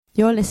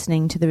You're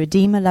listening to the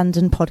Redeemer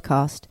London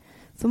podcast.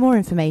 For more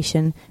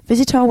information,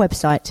 visit our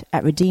website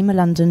at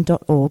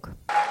redeemerlondon.org.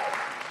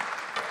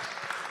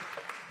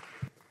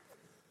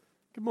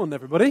 Good morning,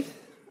 everybody.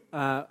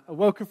 A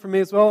welcome from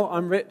me as well.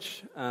 I'm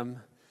Rich.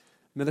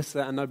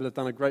 Melissa and Noble have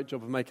done a great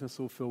job of making us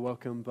all feel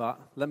welcome, but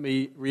let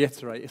me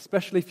reiterate,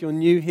 especially if you're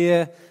new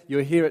here,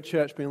 you're here at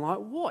church being like,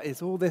 what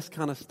is all this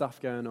kind of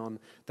stuff going on?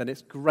 Then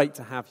it's great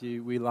to have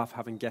you. We love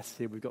having guests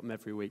here. We've got them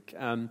every week.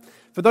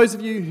 For those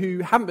of you who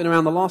haven't been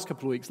around the last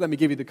couple of weeks, let me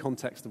give you the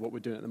context of what we're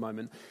doing at the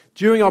moment.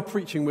 During our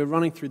preaching, we're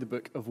running through the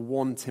book of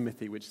 1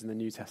 Timothy, which is in the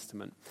New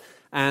Testament.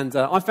 And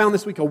I found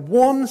this week a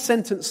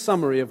one-sentence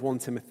summary of 1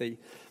 Timothy.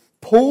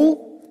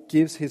 Paul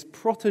gives his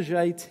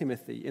protege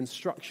Timothy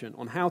instruction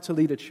on how to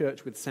lead a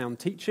church with sound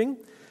teaching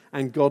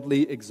and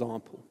godly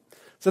example.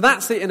 So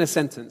that's it in a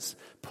sentence.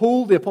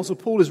 Paul, the Apostle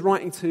Paul, is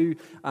writing to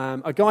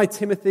a guy,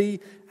 Timothy,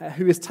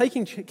 who is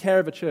taking care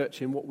of a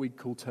church in what we'd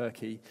call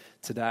Turkey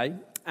today.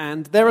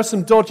 And there are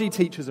some dodgy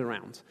teachers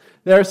around.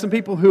 There are some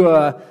people who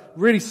are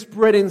really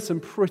spreading some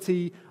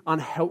pretty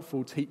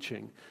unhelpful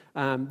teaching.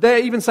 They're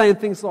even saying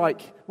things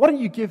like, why don't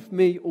you give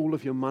me all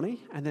of your money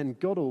and then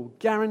God will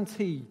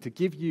guarantee to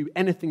give you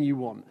anything you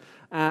want.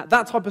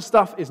 That type of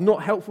stuff is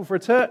not helpful for a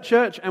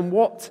church. And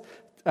what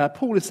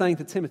Paul is saying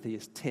to Timothy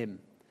is, Tim,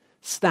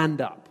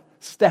 stand up,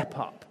 step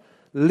up,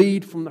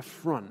 lead from the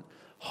front,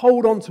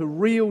 hold on to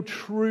real,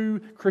 true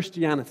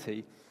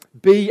Christianity.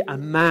 Be a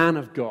man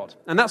of God.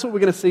 And that's what we're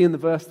going to see in the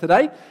verse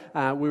today.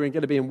 We're going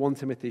to be in 1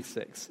 Timothy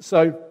 6.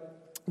 So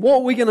what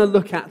are we going to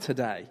look at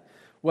today?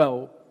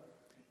 Well,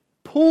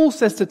 Paul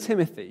says to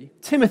Timothy,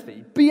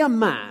 be a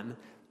man,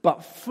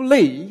 but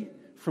flee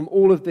from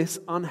all of this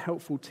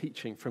unhelpful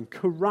teaching, from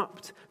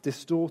corrupt,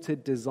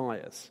 distorted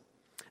desires,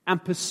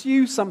 and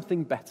pursue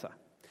something better.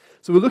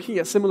 So we're looking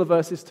at similar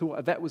verses to what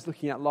Yvette was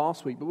looking at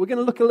last week, but we're going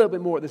to look a little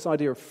bit more at this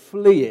idea of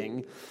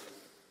fleeing.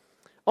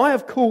 I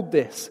have called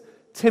this,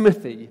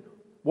 Timothy,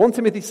 1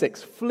 Timothy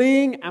 6,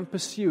 fleeing and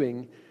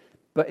pursuing,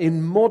 but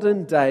in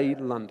modern day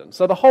London.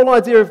 So the whole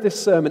idea of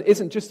this sermon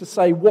isn't just to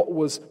say what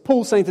was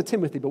Paul saying to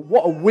Timothy, but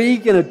what are we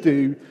going to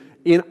do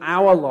in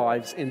our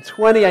lives in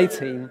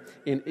 2018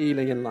 in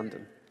Ealing in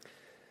London.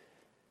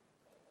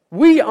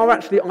 We are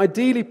actually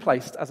ideally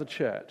placed as a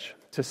church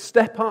to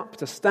step up,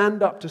 to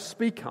stand up, to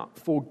speak up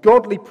for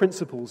godly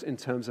principles in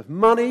terms of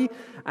money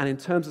and in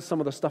terms of some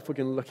of the stuff we're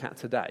going to look at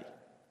today.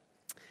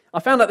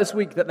 I found out this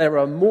week that there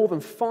are more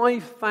than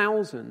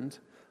 5,000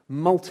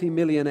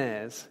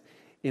 multi-millionaires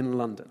in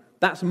London.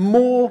 That's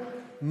more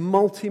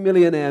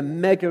multi-millionaire,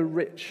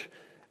 mega-rich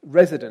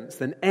residents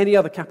than any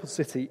other capital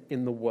city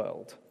in the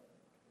world.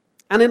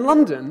 And in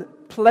London,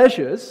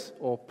 pleasures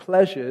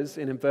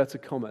in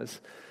inverted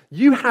commas,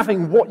 you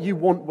having what you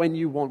want, when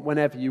you want,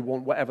 whenever you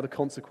want, whatever the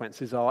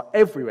consequences are,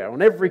 everywhere,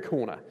 on every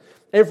corner,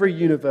 every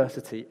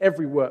university,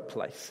 every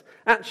workplace.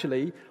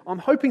 Actually, I'm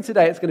hoping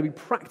today it's going to be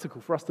practical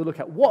for us to look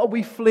at what are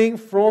we fleeing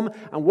from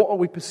and what are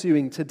we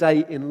pursuing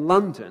today in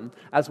London,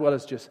 as well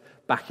as just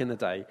back in the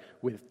day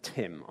with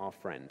Tim, our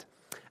friend.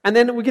 And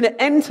then we're going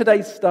to end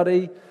today's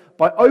study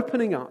by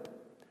opening up,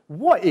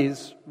 what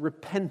is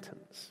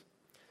repentance?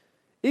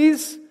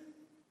 Is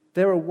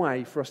there a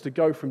way for us to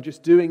go from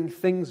just doing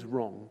things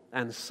wrong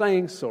and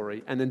saying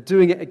sorry and then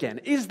doing it again?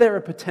 Is there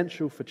a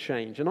potential for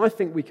change? And I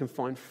think we can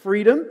find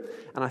freedom,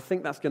 and I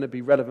think that's going to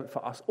be relevant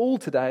for us all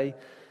today.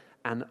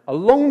 And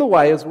along the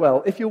way as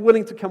well, if you're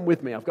willing to come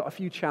with me, I've got a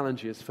few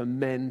challenges for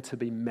men to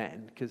be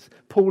men, because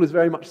Paul is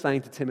very much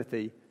saying to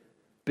Timothy,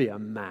 be a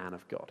man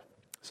of God.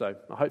 So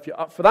I hope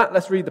you're up for that.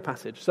 Let's read the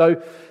passage.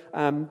 So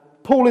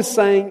Paul is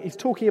saying, he's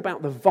talking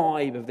about the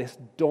vibe of this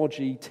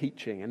dodgy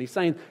teaching. And he's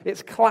saying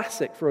it's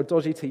classic for a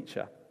dodgy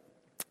teacher.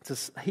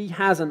 He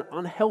has an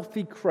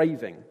unhealthy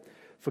craving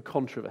for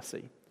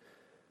controversy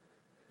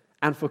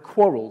and for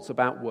quarrels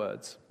about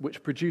words,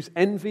 which produce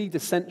envy,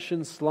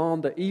 dissension,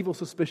 slander, evil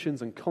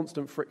suspicions, and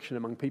constant friction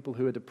among people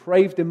who are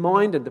depraved in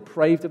mind and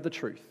depraved of the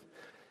truth,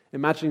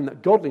 imagining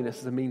that godliness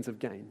is a means of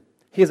gain.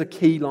 Here's a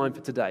key line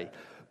for today.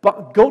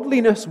 But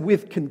godliness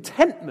with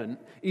contentment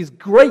is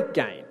great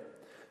gain.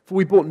 For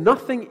we brought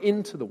nothing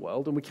into the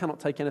world, and we cannot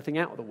take anything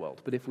out of the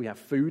world. But if we have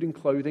food and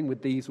clothing,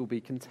 with these we'll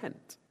be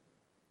content.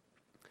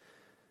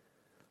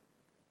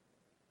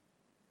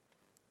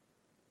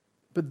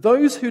 But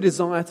those who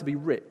desire to be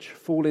rich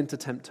fall into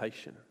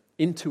temptation,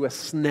 into a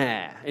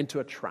snare, into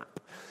a trap,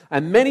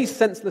 and many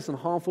senseless and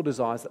harmful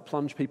desires that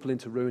plunge people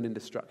into ruin and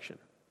destruction.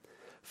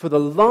 For the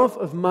love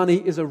of money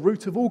is a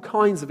root of all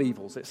kinds of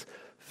evils. It's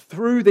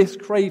through this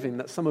craving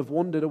that some have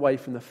wandered away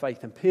from the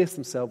faith and pierced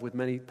themselves with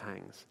many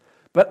pangs.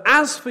 But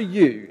as for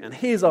you, and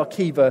here's our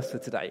key verse for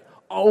today,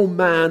 O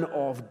man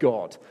of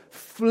God,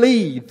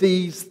 flee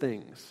these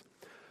things.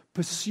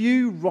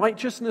 Pursue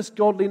righteousness,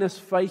 godliness,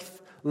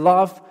 faith,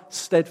 love,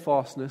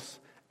 steadfastness,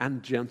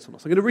 and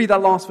gentleness. I'm going to read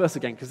that last verse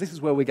again because this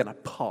is where we're going to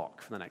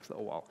park for the next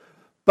little while.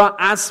 But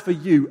as for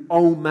you,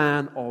 O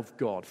man of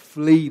God,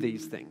 flee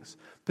these things.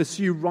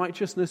 Pursue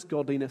righteousness,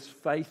 godliness,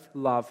 faith,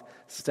 love,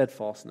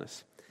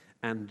 steadfastness,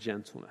 and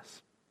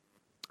gentleness.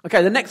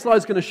 Okay, the next slide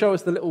is going to show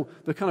us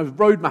the kind of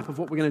roadmap of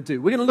what we're going to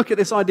do. We're going to look at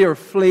this idea of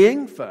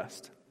fleeing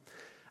first,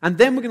 and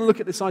then we're going to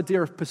look at this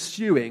idea of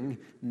pursuing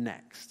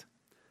next.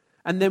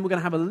 And then we're going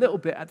to have a little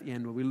bit at the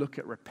end where we look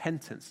at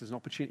repentance as an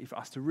opportunity for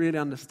us to really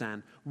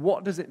understand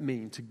what does it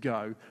mean to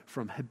go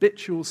from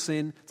habitual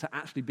sin to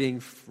actually being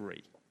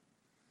free.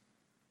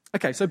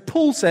 Okay, so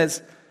Paul says,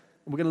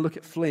 and we're going to look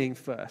at fleeing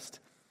first,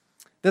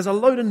 there's a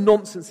load of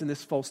nonsense in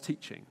this false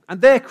teaching. And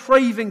they're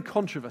craving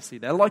controversy.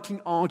 They're liking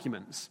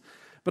arguments.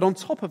 But on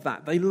top of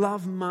that, they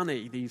love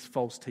money, these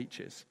false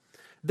teachers.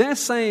 They're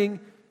saying,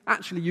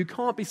 actually, you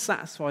can't be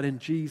satisfied in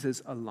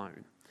Jesus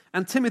alone.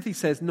 And Timothy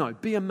says, no,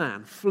 be a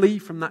man. Flee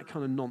from that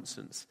kind of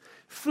nonsense.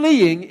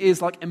 Fleeing is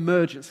like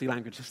emergency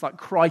language. It's like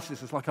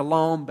crisis. It's like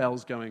alarm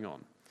bells going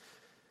on.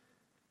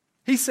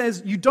 He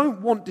says you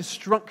don't want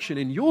destruction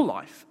in your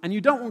life, and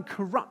you don't want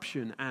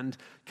corruption and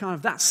kind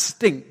of that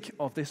stink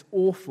of this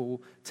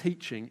awful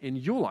teaching in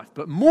your life.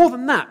 But more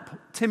than that,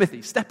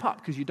 Timothy, step up,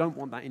 because you don't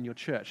want that in your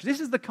church. This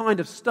is the kind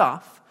of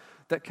stuff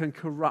that can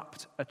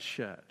corrupt a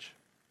church.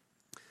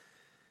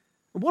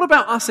 And what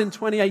about us in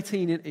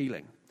 2018 in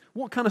Ealing?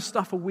 What kind of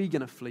stuff are we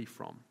going to flee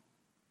from?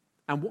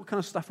 And what kind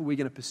of stuff are we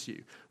going to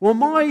pursue? Well,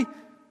 my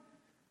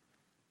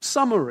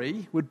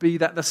summary would be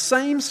that the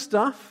same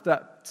stuff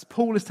that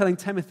Paul is telling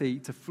Timothy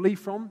to flee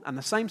from and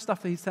the same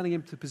stuff that he's telling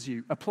him to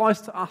pursue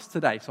applies to us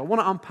today. So I want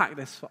to unpack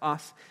this for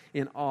us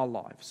in our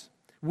lives.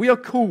 We are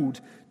called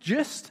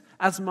just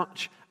as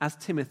much as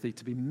Timothy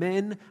to be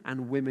men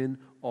and women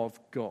of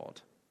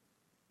God.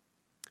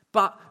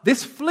 But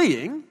this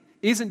fleeing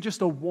isn't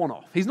just a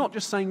one-off. He's not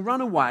just saying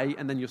run away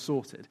and then you're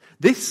sorted.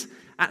 This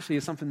actually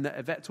is something that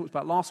Yvette talked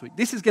about last week.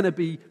 This is going to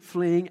be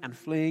fleeing and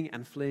fleeing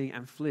and fleeing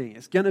and fleeing.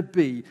 It's going to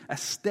be a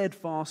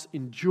steadfast,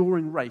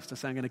 enduring race to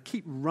say I'm going to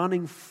keep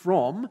running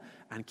from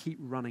and keep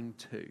running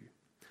to.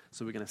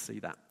 So we're going to see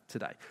that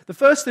today. The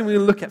first thing we're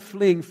going to look at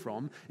fleeing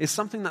from is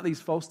something that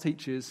these false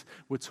teachers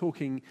were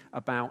talking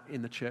about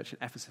in the church in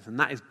Ephesus, and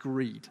that is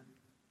greed.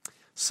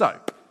 So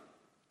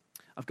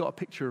I've got a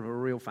picture of a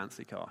real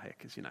fancy car here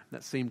because,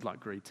 that seemed like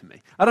greed to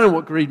me. I don't know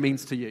what greed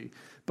means to you,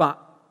 but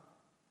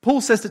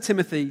Paul says to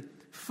Timothy,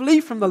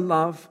 flee from the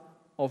love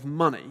of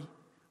money,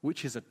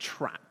 which is a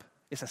trap.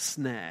 It's a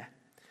snare.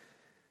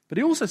 But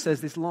he also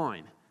says this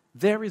line,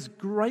 there is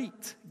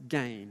great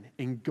gain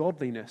in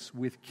godliness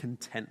with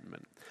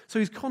contentment. So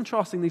he's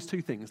contrasting these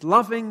two things,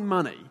 loving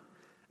money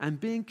and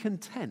being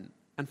content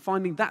and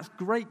finding that's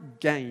great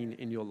gain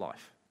in your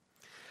life.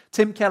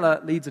 Tim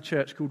Keller leads a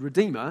church called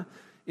Redeemer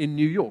in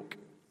New York.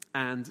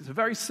 And it's a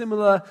very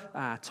similar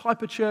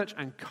type of church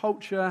and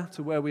culture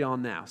to where we are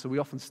now. So we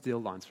often steal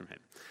lines from him.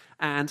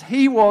 And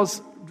he was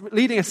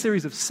leading a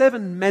series of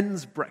 7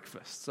 men's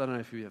breakfasts. I don't know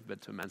if you've ever been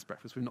to a men's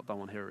breakfast. We've not done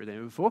one here at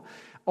Redeemer before.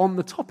 On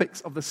the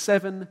topics of the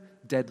 7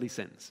 deadly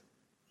sins.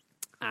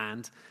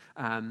 And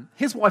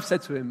his wife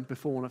said to him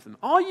before one of them,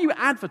 are you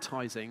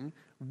advertising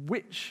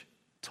which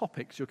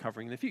topics you're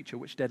covering in the future,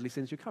 which deadly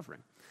sins you're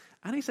covering?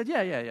 And he said,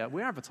 yeah,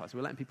 we're advertising.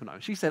 We're letting people know.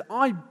 She said,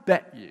 I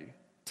bet you,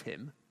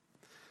 Tim,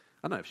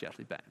 I don't know if she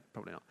actually bet,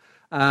 probably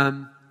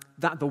not,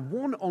 that the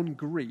one on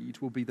greed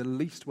will be the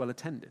least well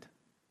attended.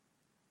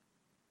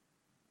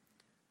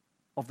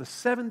 Of the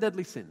 7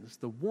 deadly sins,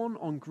 the one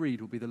on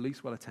greed will be the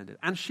least well attended.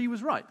 And she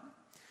was right.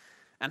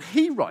 And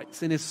he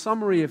writes in his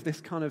summary of this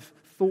kind of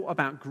thought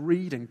about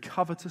greed and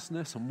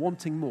covetousness and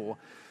wanting more,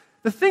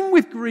 the thing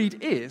with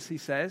greed is, he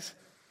says,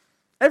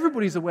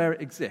 everybody's aware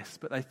it exists,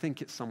 but they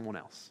think it's someone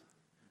else.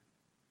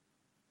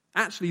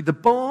 Actually, the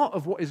bar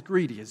of what is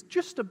greedy is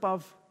just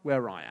above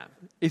where I am.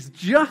 It's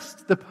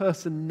just the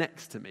person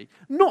next to me,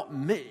 not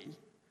me.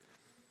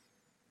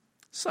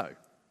 So,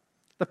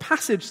 the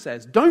passage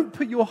says, don't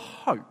put your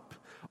hope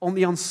on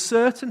the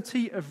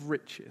uncertainty of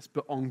riches,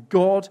 but on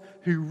God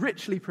who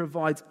richly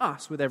provides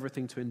us with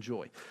everything to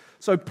enjoy.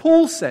 So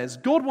Paul says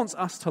God wants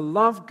us to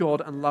love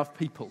God and love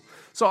people.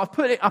 So I've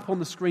put it up on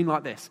the screen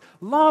like this.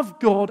 Love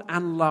God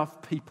and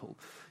love people.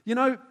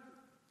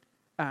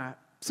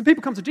 Some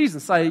people come to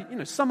Jesus and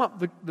say, sum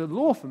up the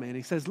law for me. And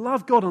he says,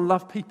 love God and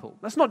love people.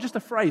 That's not just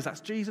a phrase, that's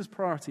Jesus'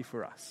 priority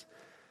for us.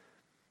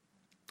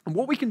 And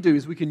what we can do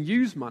is we can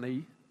use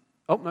money.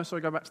 Go back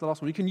to the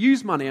last one. We can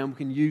use money and we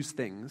can use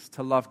things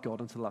to love God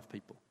and to love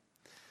people.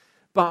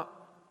 But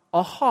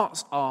our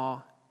hearts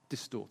are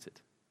distorted.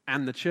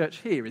 And the church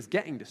here is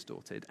getting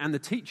distorted. And the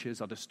teachers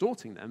are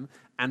distorting them.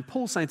 And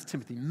Paul's saying to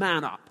Timothy,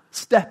 man up,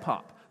 step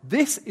up.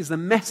 This is the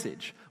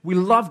message. We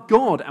love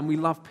God and we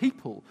love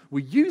people.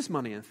 We use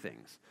money and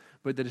things.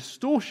 But the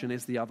distortion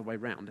is the other way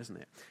around, isn't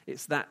it?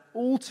 It's that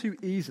all too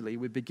easily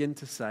we begin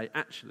to say,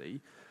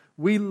 actually,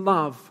 we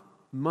love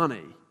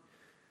money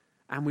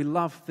and we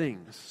love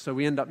things. So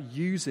we end up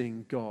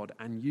using God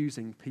and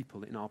using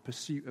people in our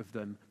pursuit of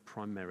them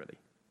primarily.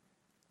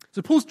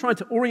 So Paul's trying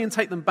to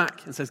orientate them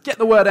back and says, get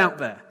the word out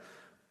there.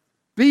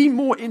 Be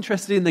more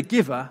interested in the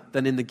giver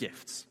than in the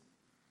gifts.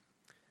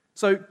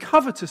 So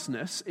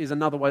covetousness is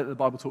another way that the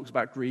Bible talks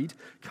about greed.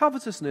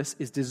 Covetousness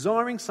is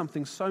desiring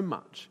something so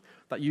much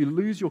that you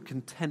lose your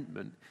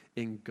contentment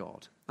in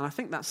God. And I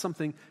think that's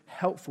something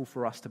helpful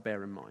for us to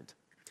bear in mind.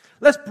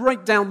 Let's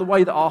break down the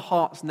way that our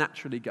hearts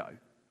naturally go.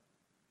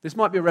 This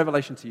might be a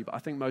revelation to you, but I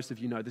think most of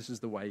you know this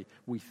is the way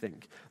we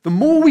think. The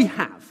more we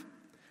have,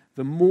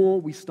 the more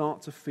we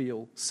start to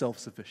feel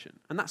self-sufficient.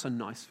 And that's a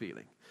nice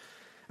feeling.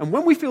 And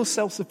when we feel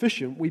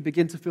self-sufficient, we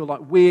begin to feel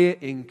like we're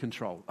in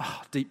control.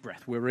 Deep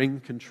breath, we're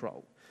in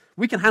control.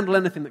 We can handle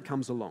anything that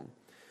comes along.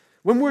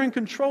 When we're in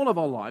control of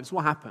our lives,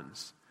 what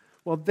happens?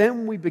 Well,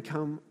 then we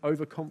become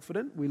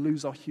overconfident. We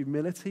lose our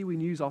humility. We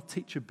lose our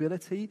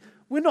teachability.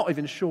 We're not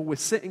even sure we're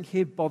sitting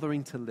here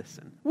bothering to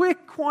listen. We're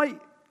quite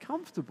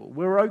comfortable.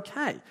 We're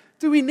okay.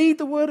 Do we need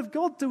the Word of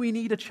God? Do we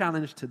need a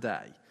challenge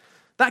today?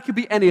 That could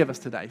be any of us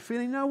today.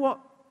 Feeling, you know what?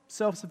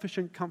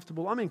 Self-sufficient,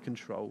 comfortable, I'm in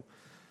control.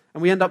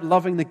 And we end up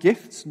loving the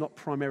gifts, not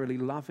primarily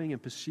loving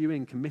and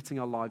pursuing, committing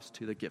our lives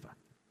to the giver.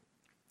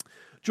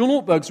 John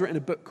Ortberg's written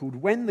a book called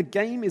When the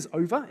Game is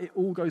Over, It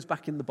All Goes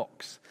Back in the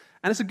Box.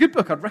 And it's a good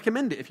book. I'd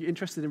recommend it if you're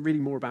interested in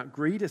reading more about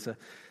greed. It's a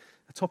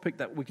topic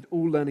that we could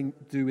all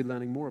do with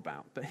learning more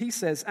about. But he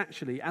says,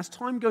 actually, as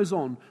time goes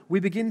on, we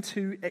begin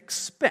to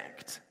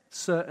expect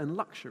certain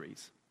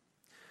luxuries.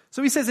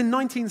 So he says in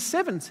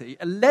 1970,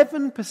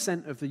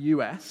 11% of the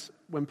US,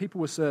 when people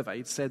were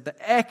surveyed, said that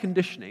air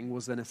conditioning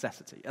was a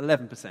necessity. 11%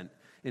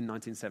 in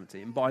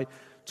 1970. And by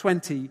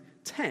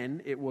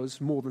 2010, it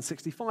was more than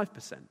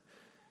 65%.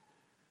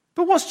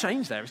 But what's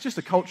changed there? It's just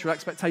a cultural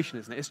expectation,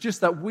 isn't it? It's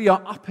just that we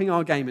are upping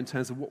our game in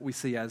terms of what we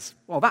see as,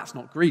 well, that's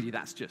not greedy,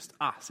 that's just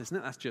us, isn't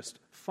it? That's just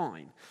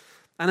fine.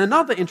 And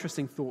another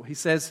interesting thought, he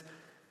says,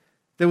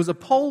 there was a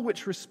poll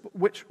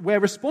where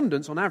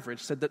respondents, on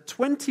average, said that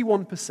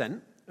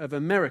 21% of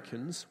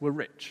Americans were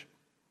rich.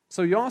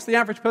 So you ask the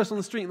average person on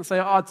the street and they say,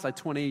 I'd say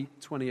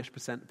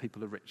 20-ish% of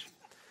people are rich.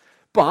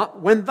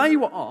 But when they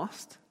were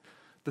asked,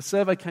 the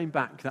survey came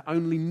back that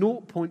only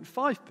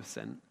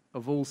 0.5%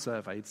 of all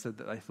surveyed said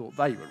that they thought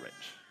they were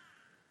rich.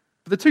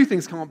 But the two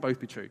things can't both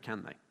be true,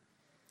 can they?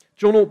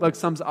 John Ortberg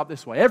sums it up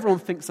this way. Everyone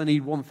thinks they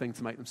need one thing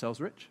to make themselves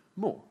rich,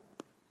 more.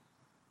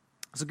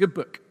 It's a good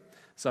book.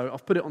 So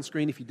I've put it on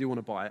screen if you do want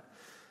to buy it.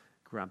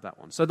 Grab that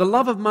one. So the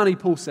love of money,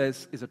 Paul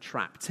says, is a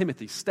trap.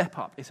 Timothy, step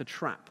up. It's a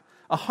trap.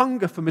 A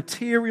hunger for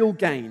material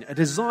gain, a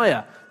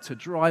desire to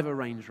drive a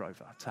Range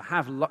Rover, to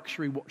have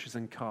luxury watches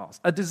and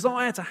cars, a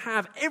desire to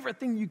have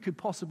everything you could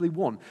possibly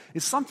want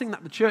is something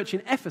that the church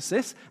in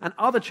Ephesus and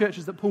other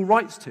churches that Paul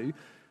writes to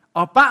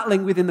are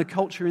battling within the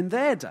culture in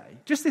their day.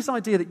 Just this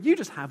idea that you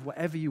just have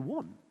whatever you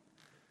want.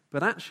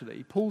 But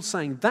actually, Paul's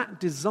saying that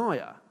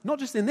desire, not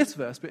just in this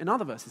verse, but in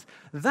other verses,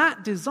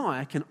 that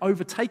desire can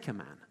overtake a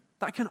man.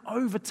 That can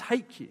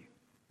overtake you.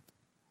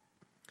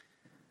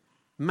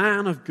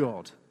 Man of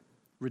God,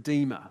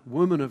 Redeemer,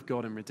 woman of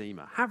God and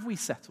Redeemer. Have we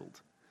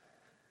settled?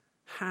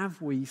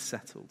 Have we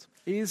settled?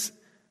 Is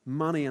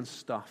money and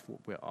stuff what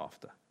we're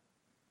after?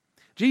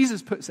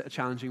 Jesus puts it a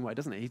challenging way,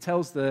 doesn't he? He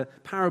tells the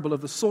parable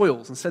of the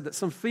soils and said that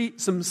some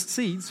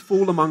seeds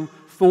fall among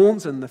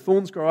thorns and the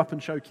thorns grow up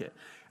and choke it.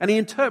 And he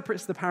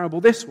interprets the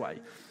parable this way.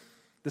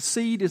 The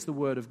seed is the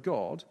word of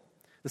God.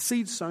 The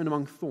seed sown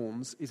among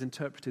thorns is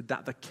interpreted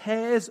that the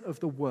cares of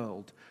the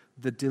world,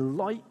 the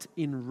delight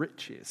in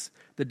riches,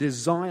 the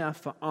desire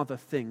for other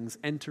things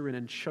enter in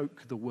and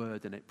choke the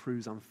word and it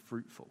proves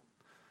unfruitful.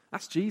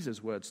 That's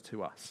Jesus' words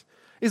to us.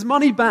 Is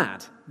money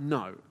bad?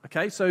 No.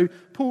 Okay, so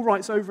Paul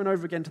writes over and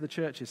over again to the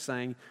churches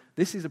saying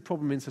this is a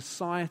problem in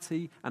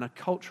society and a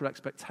cultural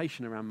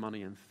expectation around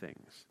money and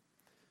things.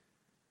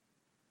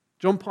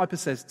 John Piper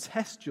says,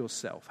 test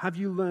yourself. Have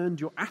you learned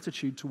your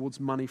attitude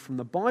towards money from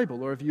the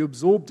Bible or have you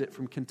absorbed it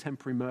from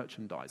contemporary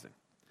merchandising?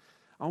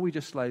 Are we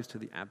just slaves to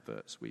the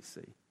adverts we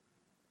see?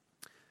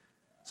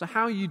 So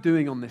how are you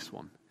doing on this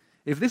one?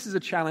 If this is a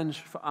challenge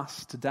for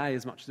us today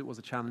as much as it was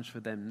a challenge for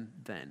them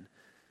then,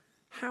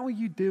 how are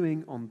you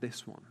doing on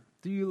this one?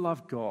 Do you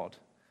love God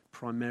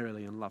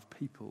primarily and love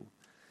people?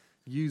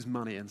 Use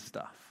money and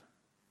stuff?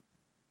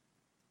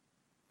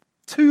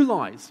 2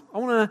 lies. I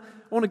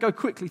want to go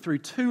quickly through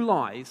 2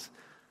 lies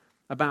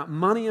about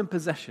money and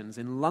possessions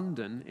in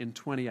London in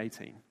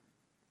 2018.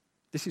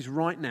 This is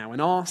right now in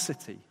our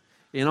city,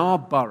 in our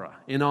borough,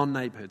 in our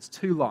neighbourhoods.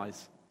 2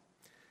 lies.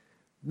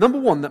 Number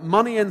 1, that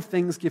money and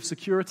things give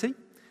security.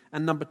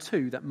 And number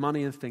 2, that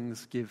money and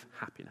things give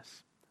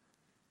happiness.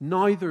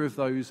 Neither of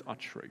those are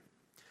true.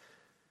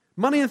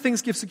 Money and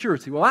things give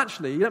security. Well,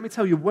 actually, let me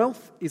tell you,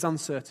 wealth is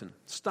uncertain.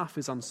 Stuff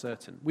is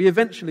uncertain. We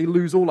eventually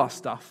lose all our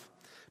stuff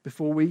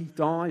before we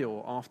die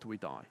or after we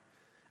die.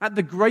 At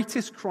the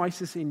greatest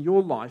crisis in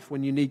your life,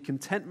 when you need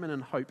contentment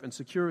and hope and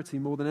security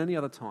more than any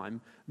other time,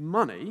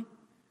 money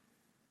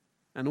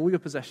and all your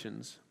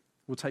possessions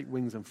will take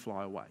wings and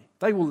fly away.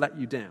 They will let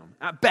you down.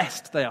 At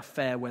best, they are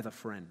fair weather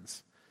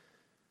friends.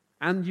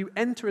 And you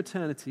enter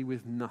eternity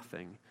with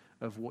nothing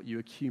of what you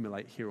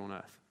accumulate here on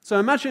earth. So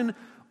imagine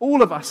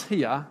all of us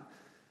here,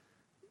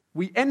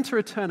 we enter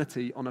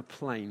eternity on a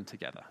plane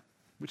together,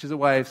 which is a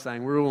way of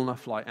saying we're all on a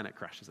flight and it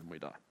crashes and we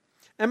die.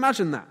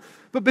 Imagine that.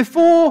 But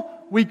before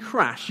we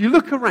crash, you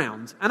look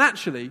around and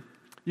actually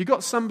you've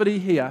got somebody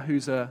here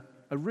who's a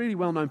really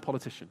well-known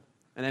politician,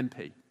 an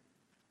MP.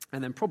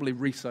 And then probably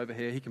Reese over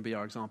here, he can be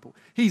our example.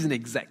 He's an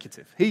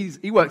executive.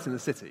 He works in the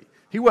city.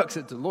 He works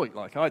at Deloitte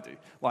like I do.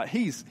 Like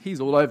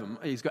he's all over them.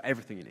 He's got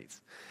everything he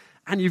needs.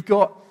 And you've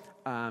got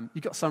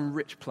some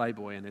rich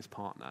playboy and his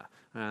partner,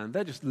 and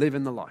they're just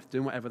living the life,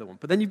 doing whatever they want.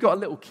 But then you've got a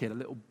little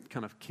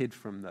kind of kid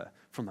from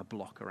the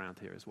block around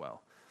here as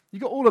well.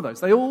 You've got all of those.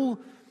 They all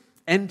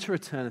enter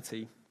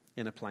eternity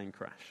in a plane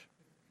crash.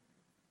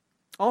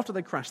 After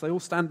they crash, they all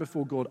stand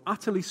before God,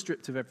 utterly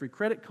stripped of every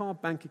credit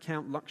card, bank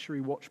account,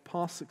 luxury watch,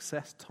 past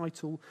success,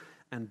 title,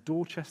 and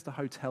Dorchester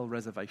hotel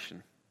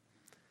reservation.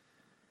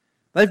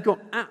 They've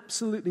got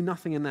absolutely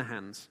nothing in their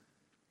hands.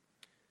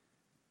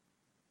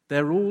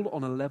 They're all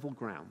on a level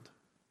ground,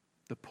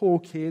 the poor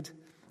kid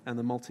and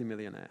the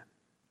multimillionaire.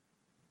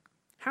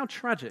 How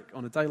tragic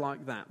on a day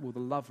like that will the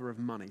lover of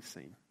money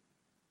seem?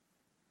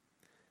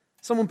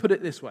 Someone put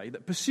it this way,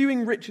 that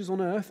pursuing riches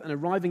on earth and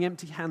arriving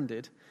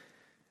empty-handed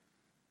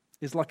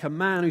is like a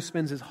man who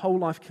spends his whole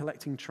life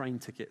collecting train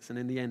tickets and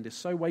in the end is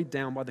so weighed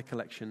down by the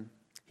collection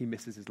he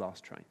misses his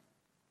last train.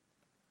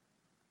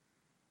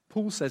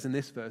 Paul says in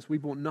this verse, we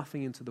brought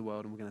nothing into the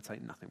world and we're going to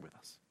take nothing with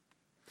us.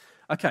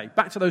 Okay,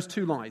 back to those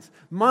two lies.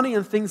 Money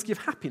and things give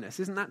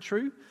happiness, isn't that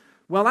true?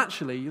 Well,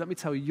 actually, let me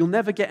tell you, you'll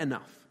never get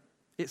enough.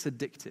 It's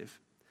addictive. It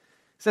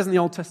says in the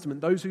Old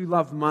Testament, those who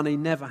love money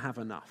never have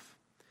enough.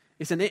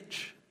 It's an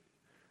itch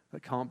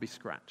that can't be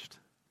scratched.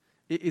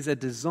 It is a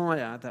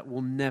desire that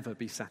will never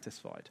be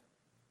satisfied.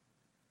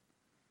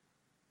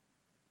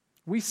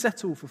 We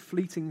settle for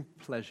fleeting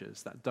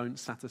pleasures that don't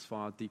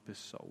satisfy our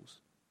deepest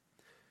souls.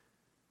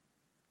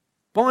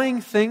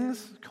 Buying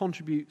things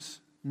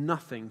contributes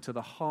nothing to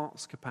the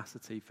heart's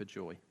capacity for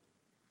joy.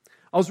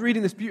 I was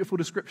reading this beautiful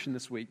description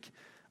this week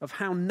of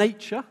how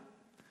nature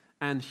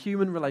and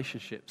human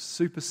relationships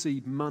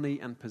supersede money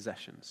and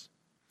possessions.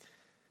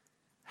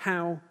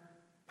 How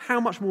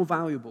much more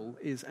valuable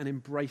is an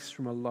embrace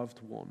from a loved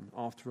one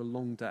after a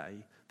long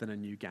day than a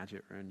new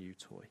gadget or a new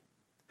toy?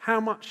 How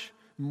much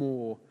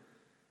more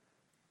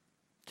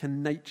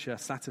can nature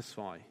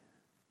satisfy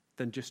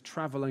than just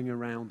traveling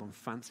around on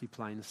fancy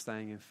planes,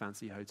 staying in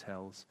fancy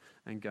hotels,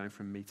 and going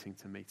from meeting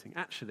to meeting?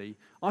 Actually,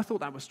 I thought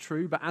that was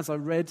true, but as I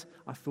read,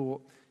 I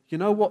thought, you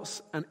know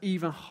what's an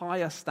even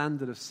higher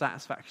standard of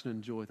satisfaction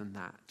and joy than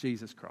that?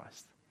 Jesus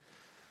Christ.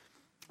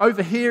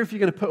 Over here, if you're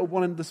going to put at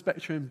one end of the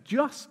spectrum,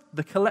 just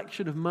the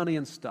collection of money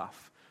and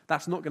stuff,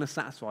 that's not going to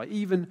satisfy.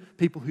 Even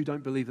people who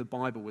don't believe the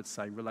Bible would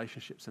say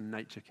relationships and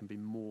nature can be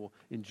more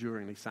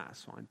enduringly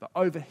satisfying. But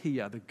over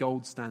here, the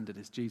gold standard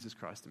is Jesus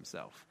Christ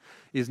himself,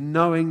 is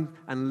knowing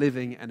and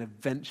living an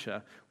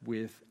adventure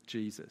with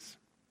Jesus.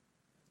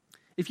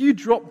 If you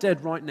drop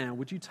dead right now,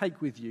 would you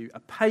take with you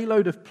a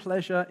payload of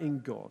pleasure in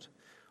God,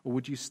 or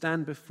would you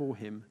stand before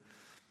him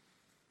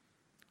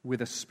with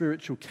a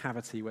spiritual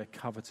cavity where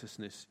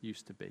covetousness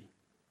used to be?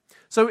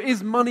 So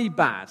is money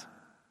bad?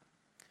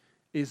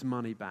 Is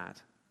money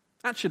bad?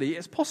 Actually,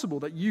 it's possible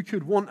that you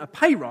could want a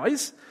pay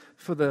rise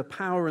for the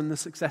power and the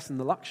success and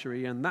the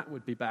luxury, and that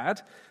would be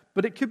bad.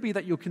 But it could be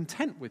that you're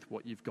content with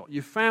what you've got.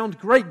 You've found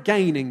great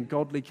gain in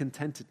godly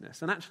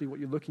contentedness. And actually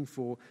what you're looking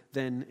for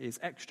then is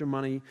extra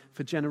money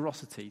for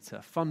generosity,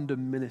 to fund a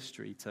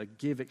ministry, to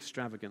give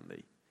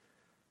extravagantly.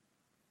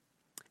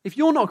 If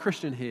you're not a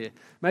Christian here,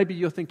 maybe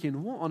you're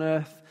thinking, what on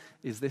earth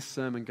is this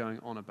sermon going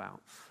on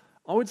about?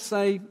 I would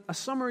say a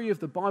summary of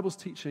the Bible's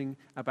teaching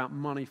about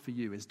money for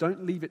you is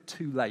don't leave it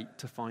too late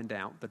to find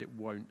out that it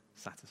won't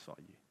satisfy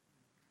you.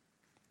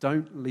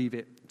 Don't leave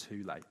it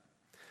too late.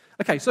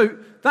 Okay, so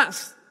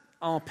that's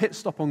our pit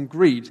stop on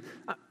greed.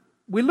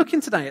 We're looking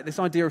today at this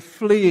idea of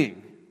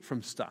fleeing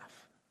from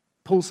stuff.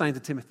 Paul's saying to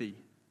Timothy,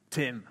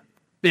 Tim,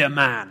 be a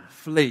man,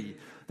 flee.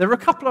 There are a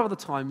couple of other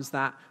times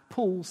that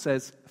Paul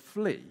says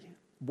flee.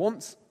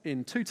 Once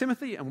in 2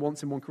 Timothy and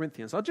once in 1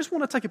 Corinthians. I just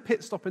want to take a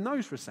pit stop in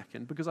those for a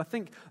second because I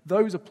think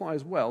those apply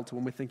as well to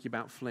when we're thinking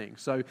about fleeing.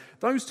 So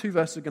those two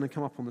verses are going to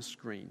come up on the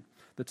screen.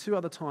 The two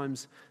other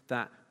times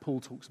that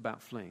Paul talks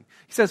about fleeing.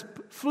 He says,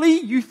 flee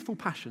youthful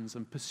passions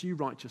and pursue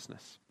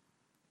righteousness,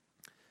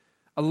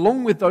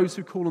 along with those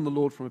who call on the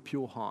Lord from a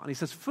pure heart. And he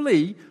says,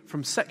 flee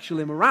from sexual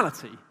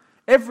immorality.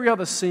 Every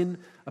other sin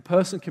a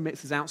person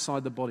commits is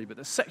outside the body, but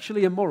the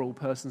sexually immoral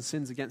person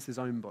sins against his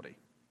own body.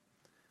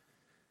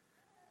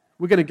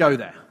 We're going to go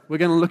there. We're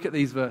going to look at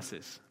these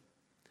verses.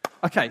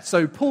 Okay,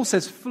 so Paul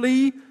says,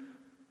 flee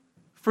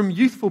from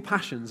youthful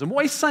passions. And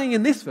what he's saying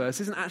in this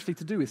verse isn't actually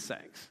to do with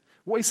sex.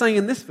 What he's saying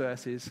in this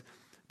verse is,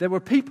 there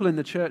were people in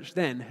the church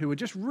then who had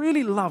just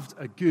really loved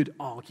a good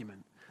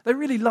argument. They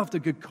really loved a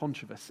good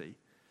controversy.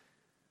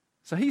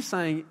 So he's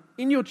saying,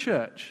 in your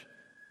church,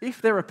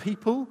 if there are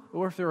people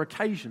or if there are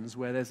occasions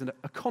where there's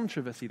a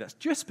controversy that's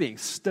just being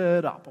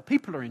stirred up, or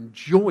people are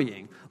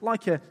enjoying,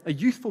 like a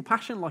youthful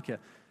passion, like a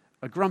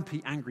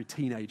grumpy, angry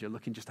teenager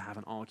looking just to have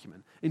an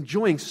argument,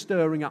 enjoying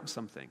stirring up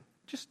something,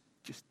 just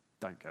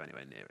don't go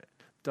anywhere near it.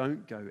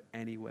 Don't go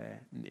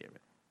anywhere near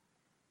it.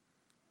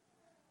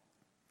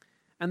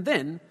 And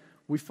then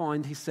we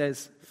find he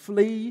says,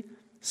 flee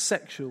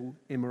sexual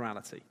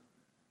immorality.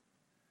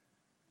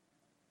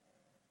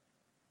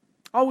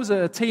 I was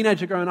a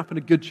teenager growing up in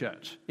a good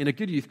church, in a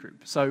good youth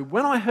group. So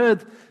when I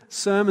heard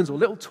sermons or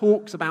little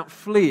talks about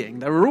fleeing,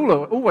 they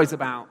were always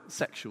about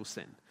sexual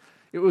sin.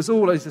 It was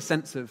always a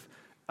sense of,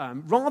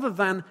 rather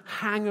than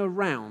hang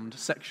around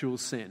sexual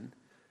sin,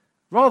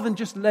 rather than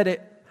just let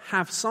it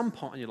have some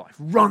part in your life,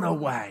 run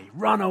away,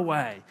 run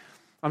away.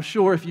 I'm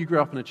sure if you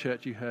grew up in a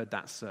church, you heard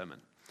that sermon,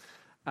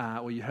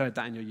 or you heard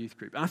that in your youth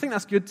group. And I think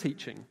that's good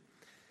teaching.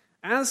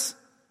 As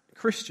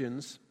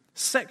Christians,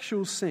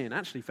 sexual sin,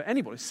 actually for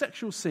anybody,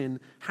 sexual sin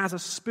has a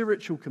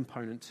spiritual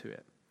component to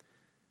it.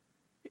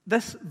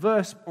 This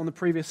verse on the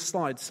previous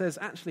slide says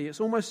actually it's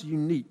almost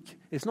unique.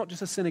 It's not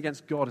just a sin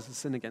against God, it's a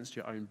sin against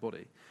your own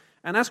body.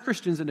 And as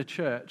Christians in a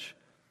church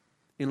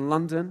in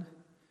London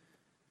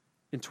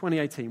in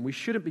 2018, we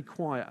shouldn't be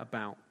quiet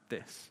about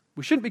this.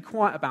 We shouldn't be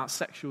quiet about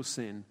sexual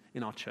sin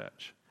in our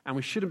church. And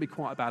we shouldn't be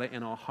quiet about it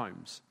in our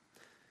homes.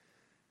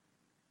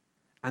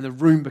 And the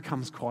room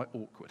becomes quite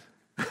awkward.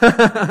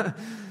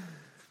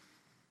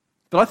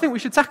 But I think we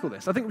should tackle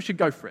this. I think we should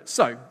go for it.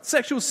 So,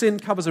 sexual sin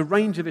covers a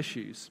range of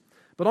issues.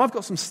 But I've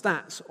got some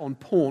stats on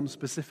porn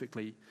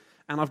specifically.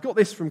 And I've got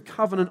this from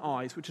Covenant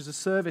Eyes, which is a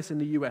service in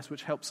the US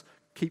which helps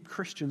keep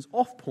Christians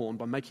off porn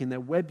by making their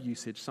web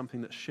usage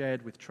something that's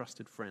shared with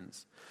trusted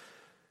friends.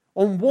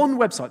 On one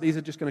website, these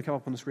are just going to come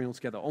up on the screen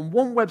altogether. On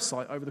one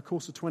website over the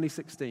course of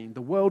 2016,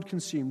 the world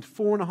consumed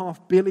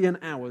 4.5 billion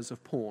hours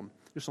of porn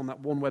just on that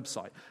one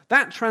website.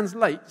 That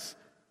translates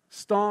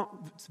start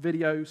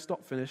video,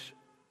 stop, finish,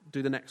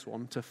 do the next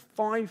one, to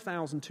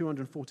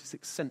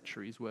 5,246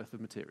 centuries worth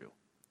of material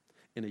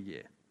in a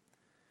year.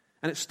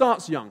 And it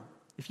starts young.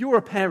 If you're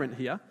a parent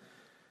here,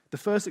 the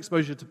first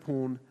exposure to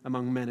porn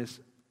among men is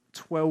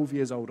 12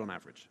 years old on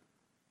average.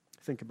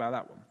 Think about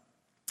that one.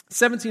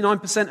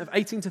 79% of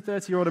 18 to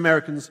 30-year-old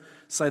Americans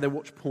say they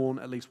watch porn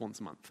at least once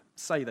a month.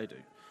 Say they do.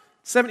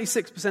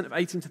 76% of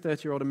 18 to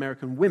 30-year-old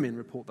American women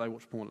report they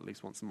watch porn at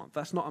least once a month.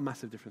 That's not a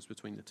massive difference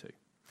between the two.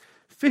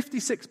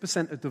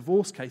 56% of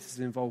divorce cases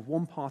involve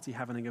one party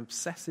having an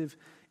obsessive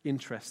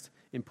interest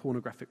in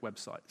pornographic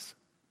websites.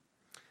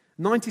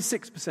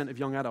 96% of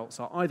young adults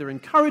are either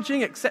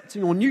encouraging,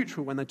 accepting, or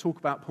neutral when they talk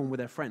about porn with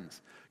their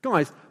friends.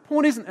 Guys,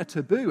 porn isn't a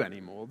taboo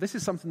anymore. This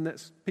is something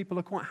that people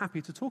are quite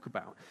happy to talk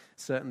about,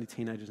 certainly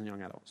teenagers and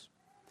young adults.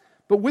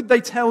 But would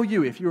they tell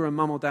you, if you're a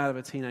mum or dad of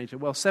a teenager,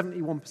 well,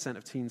 71%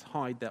 of teens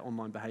hide their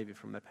online behavior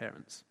from their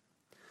parents.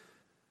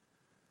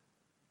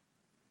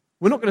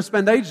 We're not going to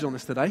spend ages on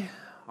this today.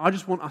 I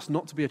just want us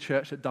not to be a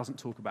church that doesn't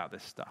talk about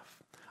this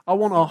stuff. I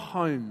want our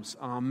homes,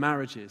 our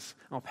marriages,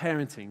 our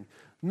parenting,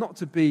 not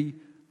to be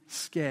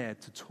scared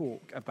to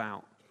talk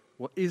about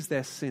what is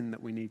there sin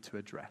that we need to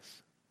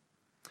address.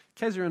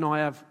 Kezia and I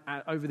have,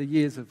 over the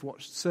years, have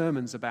watched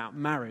sermons about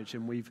marriage,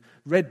 and we've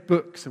read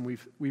books, and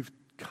we've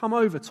come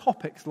over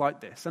topics like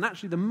this. And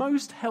actually the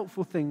most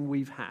helpful thing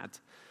we've had,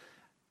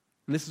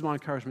 and this is my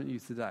encouragement to you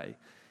today,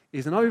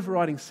 is an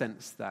overriding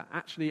sense that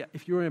actually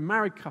if you're a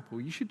married couple,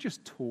 you should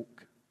just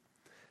talk.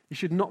 You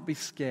should not be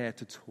scared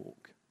to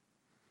talk.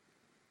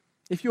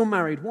 If you're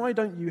married, why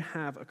don't you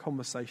have a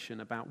conversation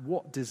about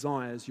what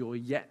desires you're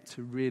yet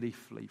to really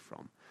flee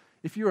from?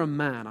 If you're a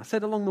man, I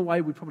said along the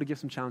way we'd probably give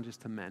some challenges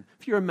to men.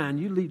 If you're a man,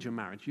 you lead your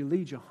marriage, you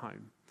lead your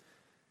home.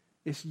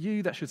 It's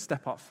you that should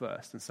step up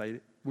first and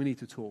say, we need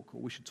to talk, or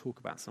we should talk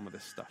about some of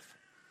this stuff.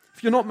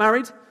 If you're not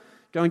married,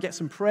 go and get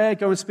some prayer,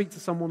 go and speak to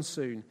someone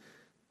soon,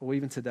 or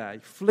even today.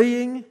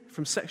 Fleeing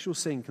from sexual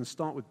sin can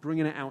start with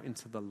bringing it out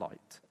into the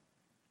light.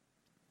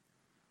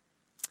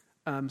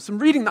 Some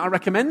reading that I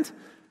recommend,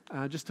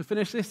 just to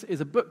finish this, is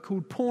a book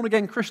called Born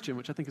Again Christian,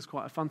 which I think is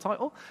quite a fun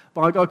title,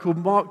 by a guy called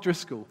Mark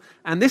Driscoll.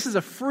 And this is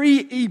a free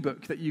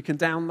ebook that you can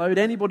download.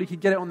 Anybody can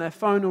get it on their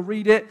phone or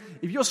read it.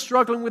 If you're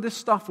struggling with this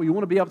stuff, or you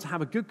want to be able to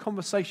have a good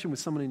conversation with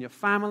someone in your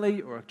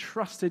family, or a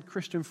trusted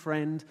Christian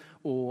friend,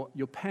 or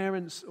your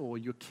parents, or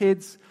your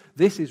kids,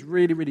 this is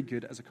really, really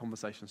good as a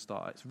conversation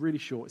starter. It's really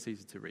short, it's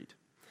easy to read.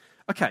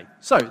 Okay,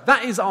 so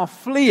that is our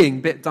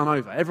fleeing bit done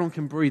over. Everyone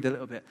can breathe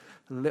a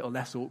little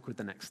less awkward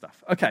the next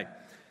stuff. Okay,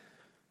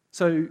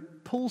 so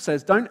Paul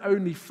says don't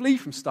only flee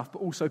from stuff, but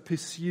also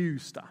pursue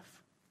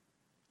stuff.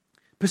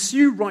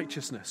 Pursue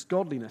righteousness,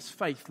 godliness,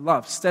 faith,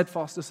 love,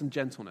 steadfastness, and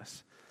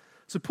gentleness.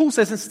 So Paul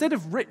says instead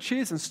of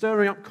riches and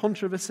stirring up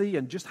controversy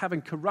and just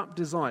having corrupt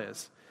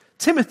desires,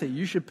 Timothy,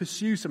 you should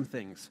pursue some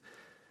things.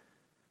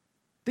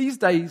 These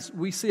days,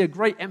 we see a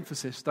great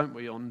emphasis, don't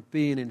we, on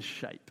being in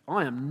shape.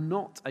 I am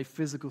not a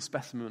physical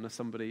specimen of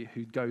somebody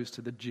who goes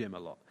to the gym a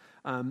lot.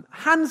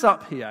 Hands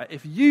up here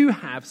if you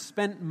have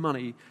spent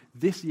money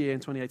this year in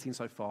 2018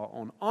 so far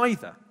on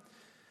either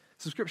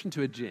subscription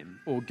to a gym,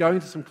 or going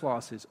to some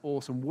classes,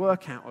 or some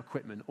workout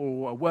equipment,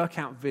 or a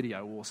workout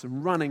video, or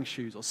some running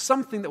shoes, or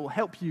something that will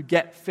help you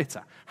get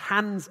fitter.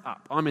 Hands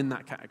up. I'm in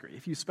that category.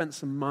 If you spent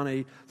some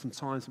money, some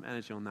time, some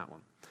energy on that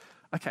one.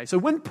 Okay, so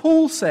when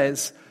Paul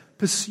says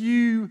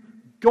pursue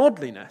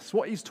godliness,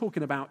 what he's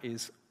talking about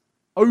is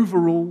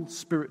overall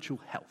spiritual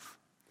health.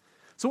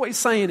 So what he's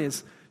saying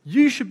is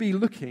you should be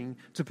looking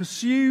to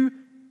pursue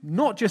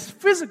not just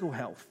physical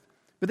health,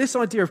 But this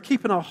idea of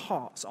keeping our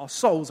hearts, our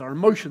souls, our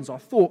emotions, our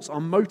thoughts, our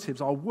motives,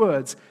 our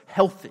words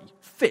healthy,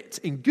 fit,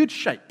 in good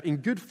shape, in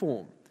good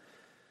form.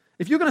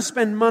 If you're going to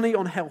spend money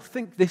on health,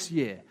 think this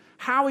year,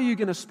 how are you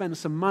going to spend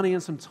some money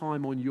and some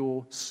time on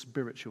your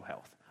spiritual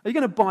health? Are you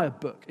going to buy a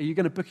book? Are you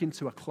going to book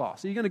into a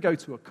class? Are you going to go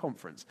to a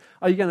conference?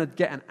 Are you going to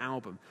get an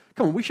album?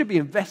 Come on, we should be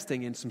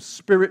investing in some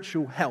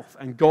spiritual health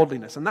and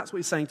godliness, and that's what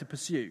he's saying to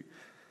pursue.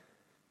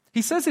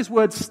 He says this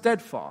word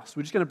steadfast.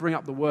 We're just going to bring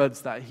up the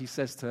words that he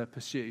says to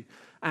pursue.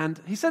 And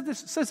he says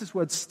this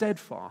word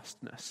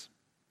steadfastness.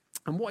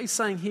 And what he's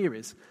saying here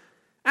is,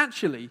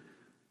 actually,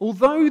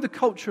 although the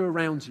culture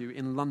around you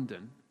in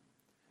London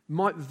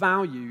might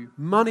value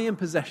money and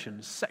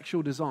possessions,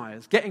 sexual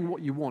desires, getting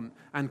what you want,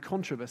 and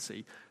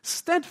controversy,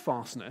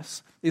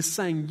 steadfastness is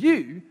saying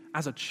you,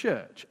 as a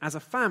church, as a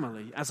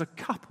family, as a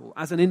couple,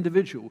 as an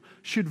individual,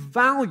 should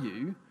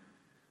value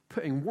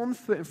putting one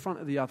foot in front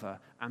of the other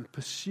and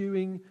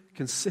pursuing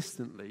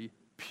consistently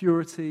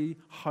purity,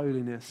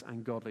 holiness,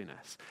 and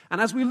godliness.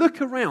 And as we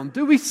look around,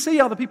 do we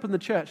see other people in the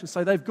church and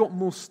say, they've got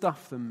more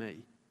stuff than me?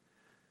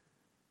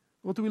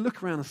 Or do we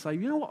look around and say,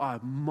 you know what I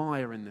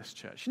admire in this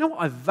church? You know what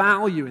I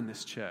value in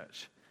this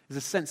church? Is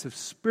a sense of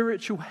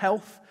spiritual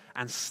health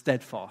and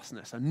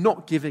steadfastness and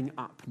not giving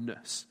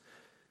upness.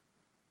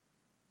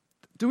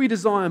 Do we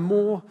desire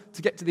more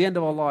to get to the end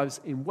of our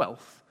lives in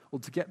wealth, or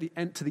to get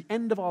to the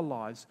end of our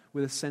lives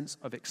with a sense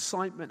of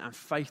excitement and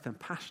faith and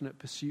passionate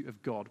pursuit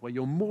of God, where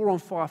you're more on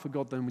fire for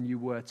God than when you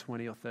were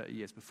 20 or 30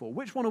 years before?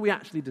 Which one are we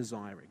actually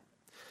desiring?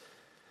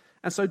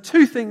 And so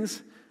 2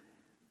 things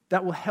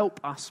that will help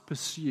us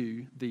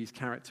pursue these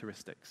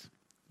characteristics.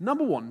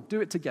 Number 1,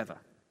 do it together.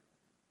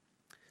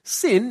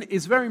 Sin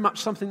is very much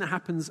something that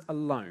happens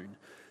alone.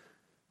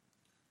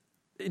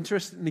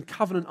 Interestingly,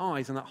 Covenant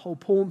Eyes and that whole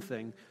porn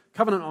thing,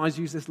 Covenant Eyes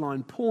use this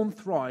line, porn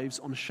thrives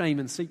on shame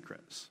and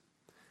secrets.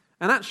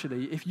 And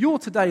actually, if you're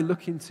today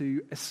looking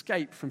to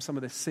escape from some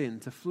of this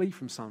sin, to flee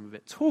from some of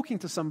it, talking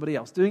to somebody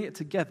else, doing it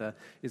together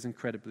is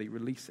incredibly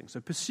releasing. So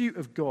pursuit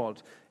of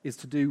God is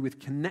to do with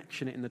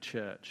connection in the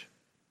church.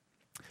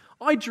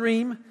 I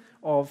dream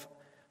of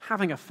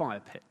having a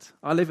fire pit.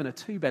 I live in a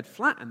 2-bed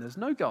flat and there's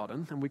no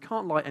garden and we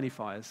can't light any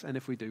fires, and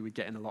if we do, we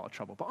get in a lot of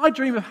trouble. But I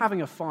dream of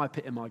having a fire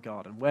pit in my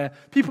garden where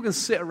people can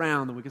sit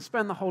around and we can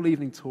spend the whole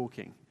evening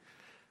talking.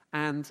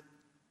 And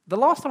the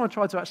last time I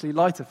tried to actually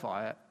light a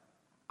fire,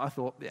 I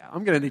thought, yeah,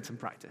 I'm going to need some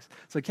practice.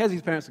 So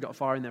Kezzy's parents have got a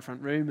fire in their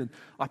front room, and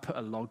I put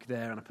a log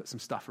there and I put some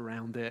stuff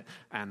around it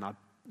and I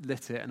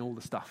lit it, and all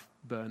the stuff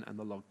burned and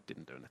the log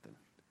didn't do anything.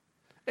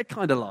 It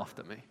kind of laughed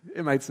at me.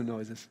 It made some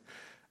noises.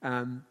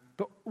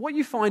 But what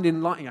you find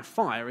in lighting a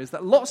fire is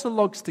that lots of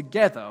logs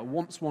together,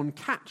 once one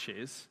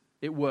catches,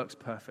 it works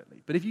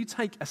perfectly. But if you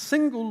take a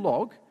single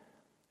log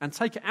and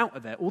take it out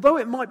of there, although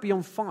it might be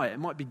on fire, it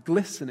might be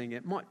glistening,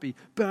 it might be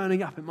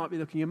burning up, it might be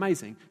looking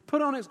amazing,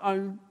 put on its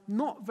own,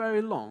 not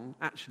very long,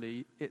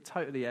 actually, it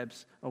totally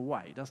ebbs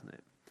away, doesn't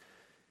it?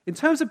 In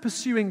terms of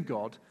pursuing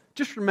God,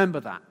 just remember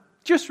that.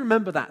 Just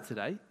remember that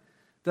today,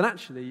 that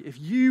actually, if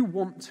you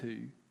want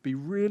to be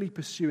really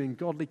pursuing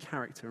godly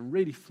character and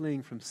really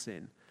fleeing from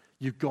sin,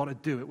 you've got to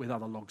do it with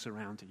other logs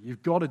around you.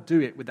 You've got to do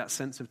it with that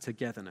sense of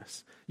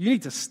togetherness. You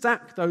need to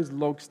stack those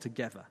logs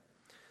together.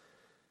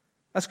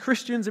 As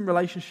Christians in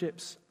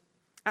relationships,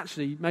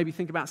 actually maybe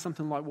think about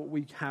something like what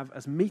we have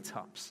as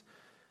meetups.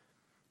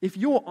 If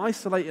you're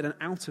isolated and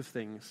out of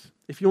things,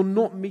 if you're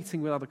not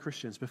meeting with other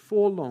Christians,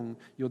 before long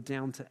you're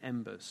down to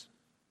embers.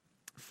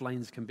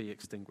 Flames can be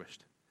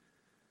extinguished.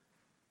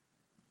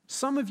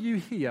 Some of you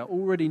here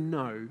already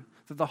know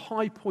that the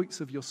high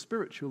points of your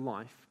spiritual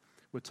life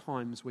were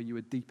times where you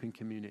were deep in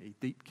community,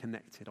 deep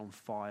connected, on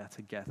fire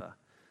together.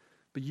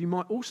 But you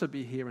might also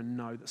be here and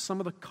know that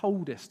some of the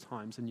coldest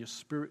times in your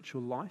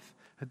spiritual life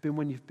have been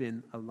when you've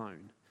been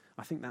alone.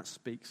 I think that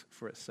speaks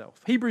for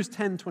itself. Hebrews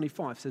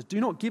 10:25 says, "Do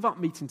not give up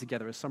meeting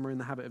together as some are in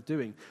the habit of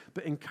doing,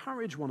 but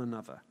encourage one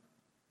another."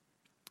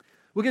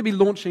 We're going to be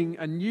launching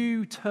a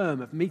new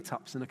term of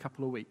meetups in a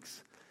couple of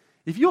weeks.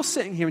 If you're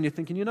sitting here and you're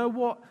thinking, you know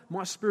what,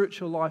 my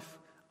spiritual life,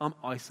 I'm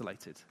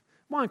isolated.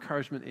 My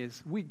encouragement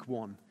is, week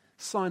 1,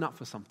 sign up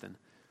for something.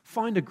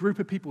 Find a group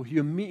of people who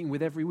you're meeting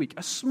with every week.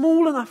 A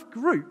small enough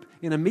group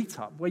in a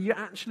meetup where you're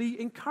actually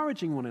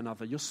encouraging one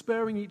another. You're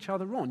spurring each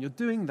other on. You're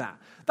doing that.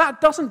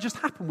 That doesn't just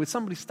happen with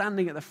somebody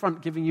standing at the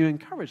front giving you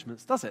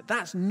encouragements, does it?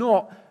 That's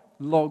not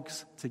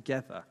logs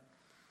together.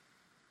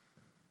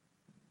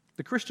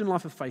 The Christian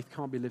life of faith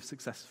can't be lived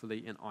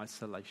successfully in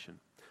isolation.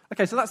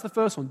 Okay, so that's the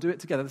first one. Do it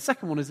together. The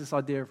second one is this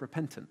idea of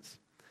repentance.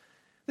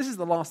 This is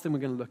the last thing we're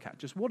going to look at.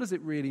 Just what does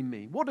it really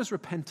mean? What does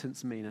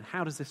repentance mean, and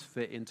how does this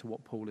fit into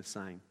what Paul is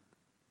saying?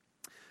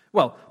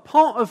 Well,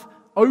 part of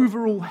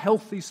overall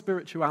healthy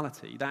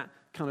spirituality, that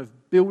kind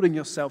of building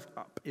yourself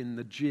up in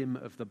the gym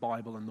of the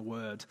Bible and the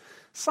Word,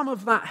 some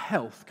of that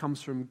health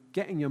comes from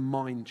getting your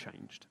mind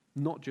changed,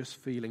 not just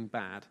feeling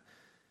bad.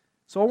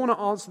 So I want to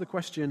answer the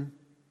question,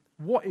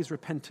 what is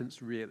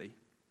repentance really?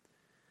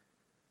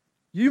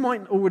 You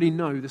might already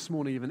know this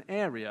morning of an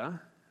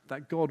area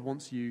that God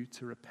wants you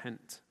to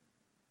repent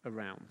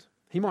around.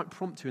 He might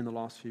prompt you in the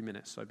last few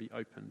minutes, so be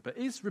open. But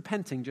is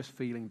repenting just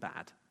feeling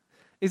bad?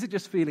 Is it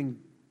just feeling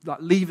like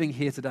leaving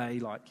here today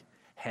like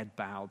head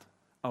bowed?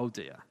 Oh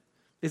dear.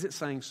 Is it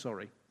saying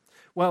sorry?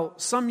 Well,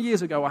 some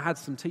years ago I had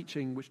some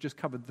teaching which just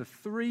covered the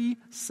 3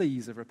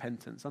 C's of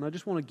repentance. And I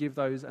just want to give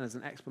those as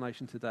an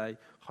explanation today.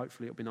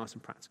 Hopefully it'll be nice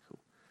and practical.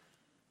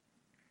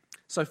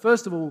 So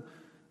first of all,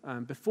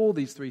 before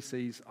these 3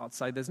 C's, I'd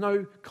say there's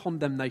no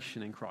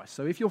condemnation in Christ.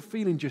 So if you're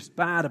feeling just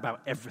bad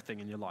about everything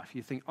in your life,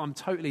 you think, I'm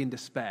totally in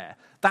despair,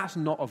 that's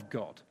not of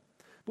God.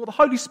 What the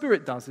Holy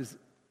Spirit does is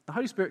the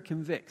Holy Spirit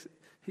convicts.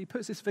 He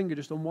puts his finger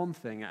just on one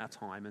thing at a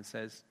time and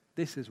says,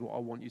 this is what I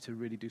want you to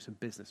really do some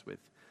business with,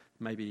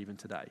 maybe even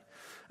today.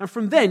 And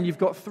from then, you've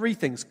got 3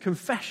 things.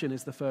 Confession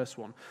is the first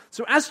one.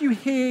 So as you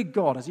hear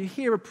God, as you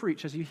hear a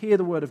preach, as you hear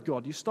the word of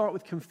God, you start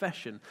with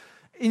confession.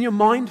 In your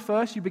mind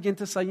first, you begin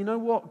to say, you know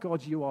what,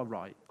 God, you are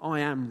right.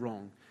 I am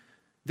wrong.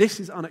 This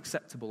is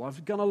unacceptable.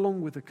 I've gone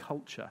along with the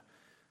culture.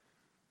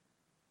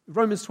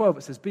 Romans 12,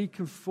 it says,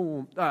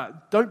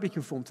 don't be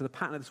conformed to the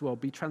pattern of this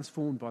world. Be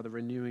transformed by the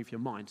renewing of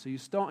your mind. So you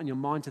start in your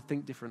mind to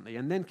think differently.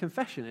 And then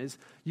confession is,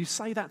 you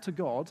say that to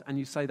God and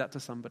you say that to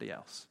somebody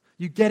else.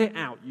 You get it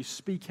out. You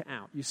speak it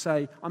out. You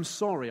say, I'm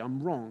sorry, I'm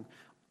wrong.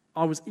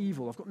 I was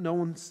evil. I've got no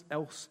one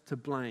else to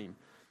blame.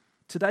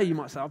 Today you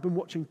might say, I've been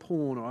watching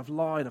porn, or I've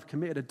lied, I've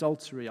committed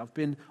adultery, I've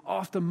been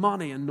after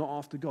money and not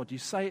after God. You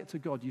say it to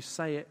God, you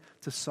say it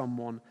to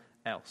someone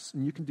else.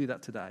 And you can do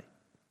that today.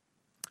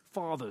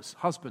 Fathers,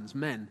 husbands,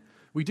 men,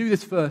 we do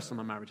this first on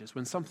our marriages.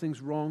 When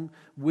something's wrong,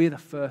 we're the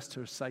first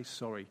to say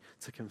sorry,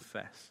 to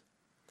confess.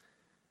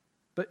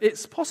 But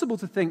it's possible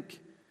to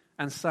think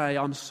and say,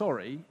 I'm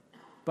sorry,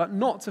 but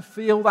not to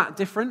feel that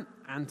different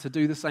and to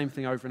do the same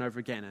thing over and over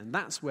again. And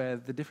that's where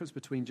the difference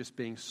between just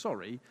being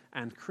sorry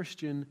and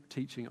Christian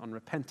teaching on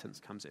repentance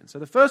comes in. So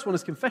the first one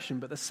is confession,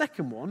 but the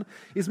second one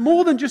is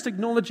more than just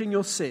acknowledging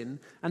your sin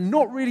and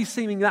not really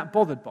seeming that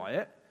bothered by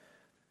it.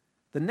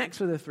 The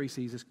next of the 3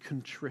 C's is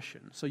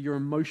contrition, so your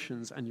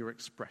emotions and your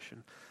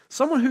expression.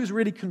 Someone who's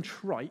really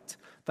contrite,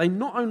 they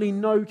not only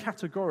know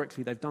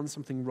categorically they've done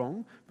something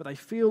wrong, but they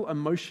feel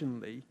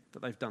emotionally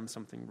that they've done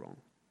something wrong.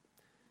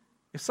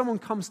 If someone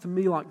comes to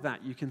me like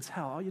that, you can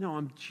tell,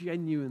 I'm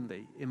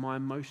genuinely, in my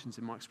emotions,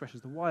 in my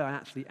expressions, the way I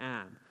actually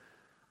am,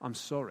 I'm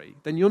sorry.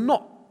 Then you're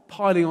not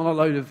piling on a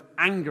load of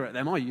anger at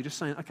them, are you? You're just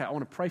saying, okay, I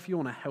want to pray for you,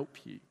 I want to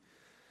help you.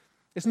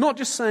 It's not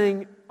just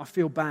saying, I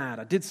feel bad,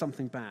 I did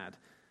something bad,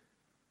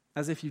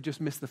 as if you've just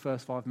missed the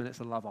first 5 minutes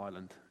of Love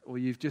Island, or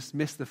you've just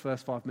missed the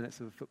first 5 minutes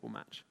of a football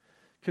match.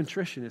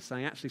 Contrition is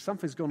saying, actually,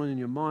 something's gone on in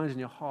your mind and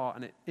your heart,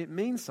 and it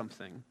means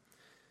something.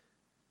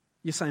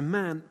 You're saying,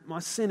 man, my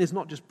sin is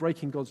not just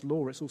breaking God's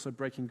law, it's also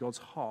breaking God's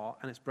heart,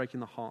 and it's breaking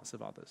the hearts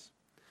of others.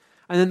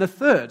 And then the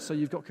third, so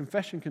you've got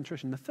confession,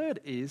 contrition. The third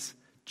is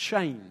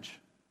change.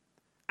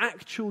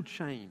 Actual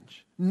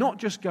change. Not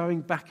just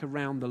going back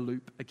around the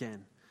loop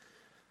again.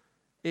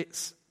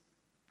 It's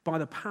by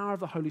the power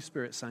of the Holy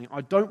Spirit saying, I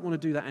don't want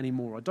to do that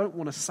anymore. I don't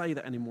want to say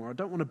that anymore. I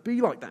don't want to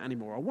be like that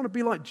anymore. I want to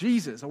be like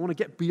Jesus. I want to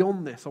get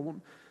beyond this. I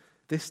want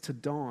this to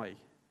die.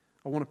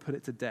 I want to put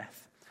it to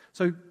death.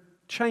 So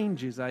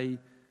change is a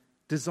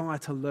desire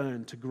to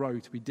learn, to grow,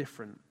 to be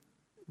different,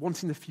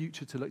 wanting the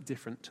future to look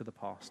different to the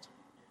past.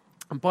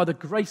 And by the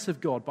grace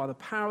of God, by the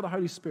power of the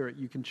Holy Spirit,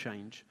 you can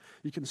change.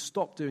 You can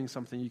stop doing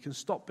something. You can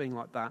stop being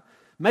like that.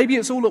 Maybe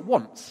it's all at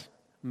once.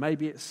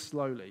 Maybe it's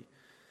slowly.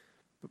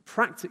 But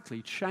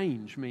practically,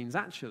 change means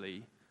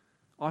actually,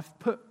 I've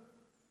put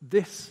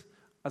this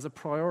as a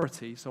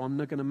priority, so I'm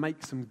going to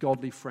make some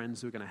godly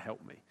friends who are going to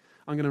help me.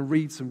 I'm going to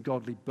read some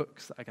godly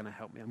books that are going to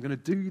help me. I'm going to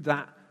do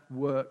that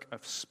work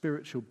of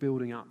spiritual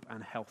building up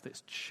and health.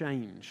 It's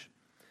change,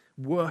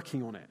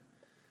 working on it.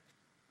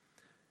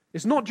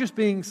 It's not just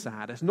being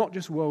sad, it's not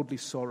just worldly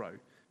sorrow,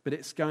 but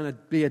it's going to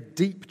be a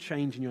deep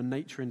change in your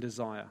nature and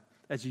desire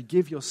as you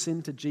give your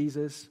sin to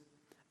Jesus.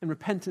 And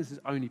repentance is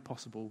only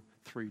possible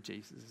through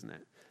Jesus, isn't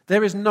it?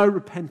 There is no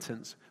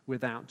repentance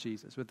without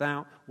Jesus,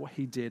 without what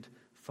he did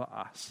for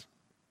us.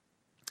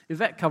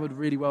 Yvette covered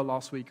really well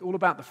last week, all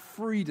about the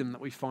freedom that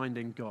we find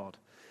in God.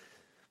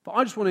 But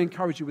I just want to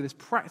encourage you with this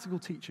practical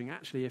teaching.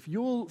 Actually, if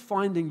you're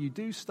finding you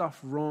do stuff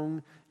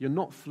wrong, you're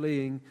not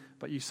fleeing,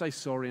 but you say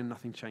sorry and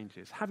nothing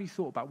changes, have you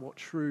thought about what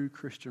true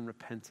Christian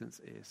repentance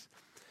is?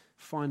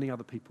 Finding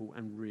other people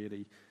and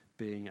really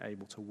being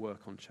able to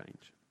work on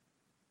change.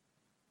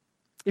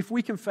 If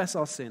we confess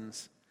our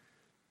sins,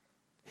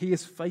 he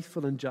is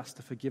faithful and just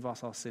to forgive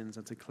us our sins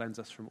and to cleanse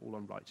us from all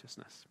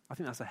unrighteousness. I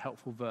think that's a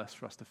helpful verse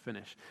for us to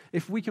finish.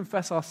 If we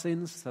confess our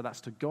sins, so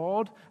that's to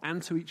God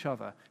and to each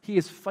other, he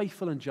is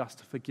faithful and just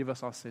to forgive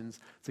us our sins,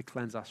 to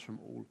cleanse us from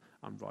all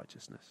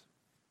unrighteousness.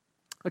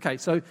 Okay,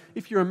 so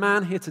if you're a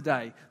man here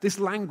today, this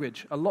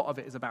language, a lot of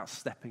it is about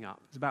stepping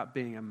up. It's about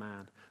being a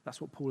man.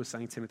 That's what Paul is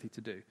saying Timothy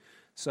to do.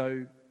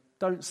 So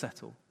don't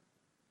settle.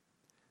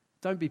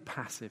 Don't be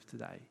passive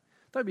today.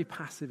 Don't be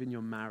passive in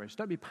your marriage.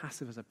 Don't be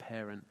passive as a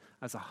parent,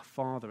 as a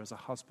father, as a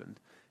husband.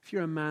 If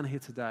you're a man here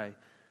today,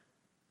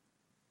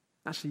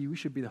 actually we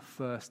should be the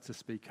first to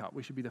speak up.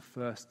 We should be the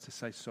first to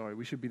say sorry.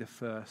 We should be the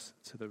first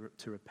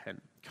to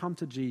repent. Come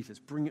to Jesus.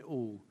 Bring it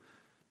all.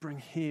 Bring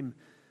him.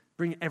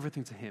 Bring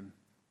everything to him.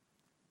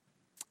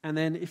 And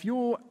then if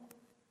you're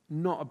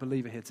not a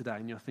believer here today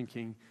and you're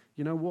thinking,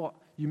 you know what,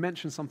 you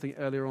mentioned something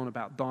earlier on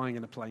about dying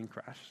in a plane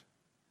crash.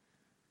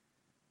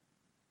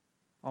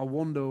 I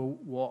wonder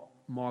what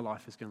my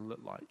life is going to look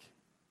like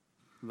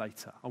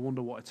later. I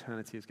wonder what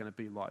eternity is going to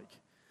be like.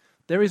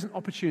 There is an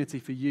opportunity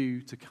for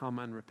you to come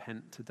and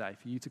repent today,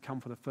 for you to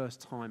come for the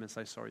first time and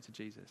say sorry to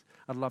Jesus.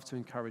 I'd love to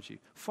encourage you.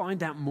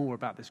 Find out more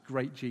about this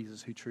great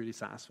Jesus who truly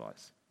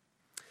satisfies.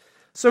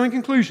 So in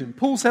conclusion,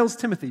 Paul tells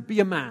Timothy, be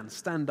a man,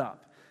 stand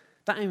up.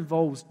 That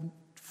involves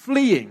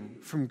fleeing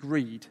from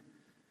greed,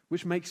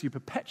 which makes you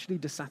perpetually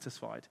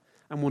dissatisfied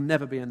and will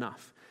never be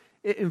enough.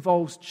 It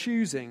involves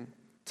choosing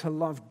to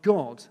love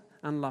God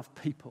and love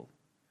people,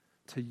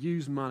 to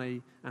use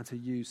money and to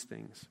use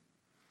things.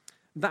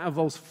 That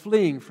involves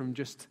fleeing from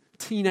just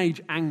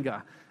teenage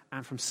anger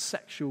and from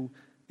sexual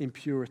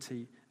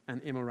impurity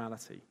and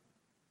immorality.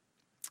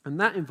 And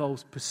that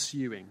involves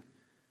pursuing,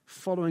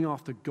 following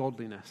after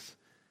godliness,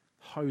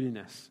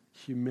 holiness,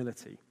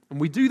 humility. And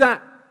we do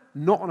that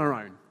not on our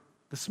own.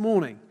 This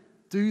morning,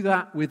 do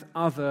that with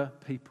other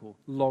people,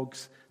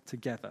 logs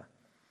together.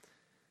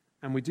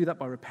 And we do that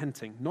by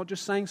repenting, not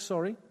just saying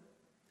sorry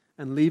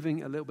and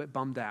leaving a little bit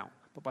bummed out,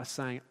 but by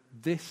saying,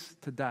 this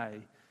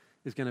today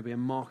is going to be a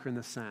marker in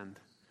the sand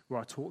where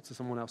I talk to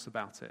someone else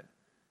about it,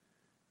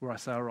 where I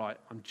say, all right,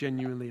 I'm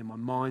genuinely in my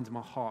mind and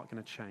my heart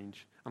going to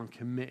change, and I'm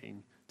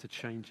committing to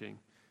changing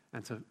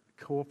and to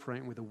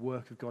cooperating with the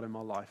work of God in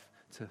my life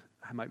to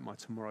make my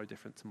tomorrow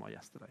different to my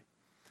yesterday.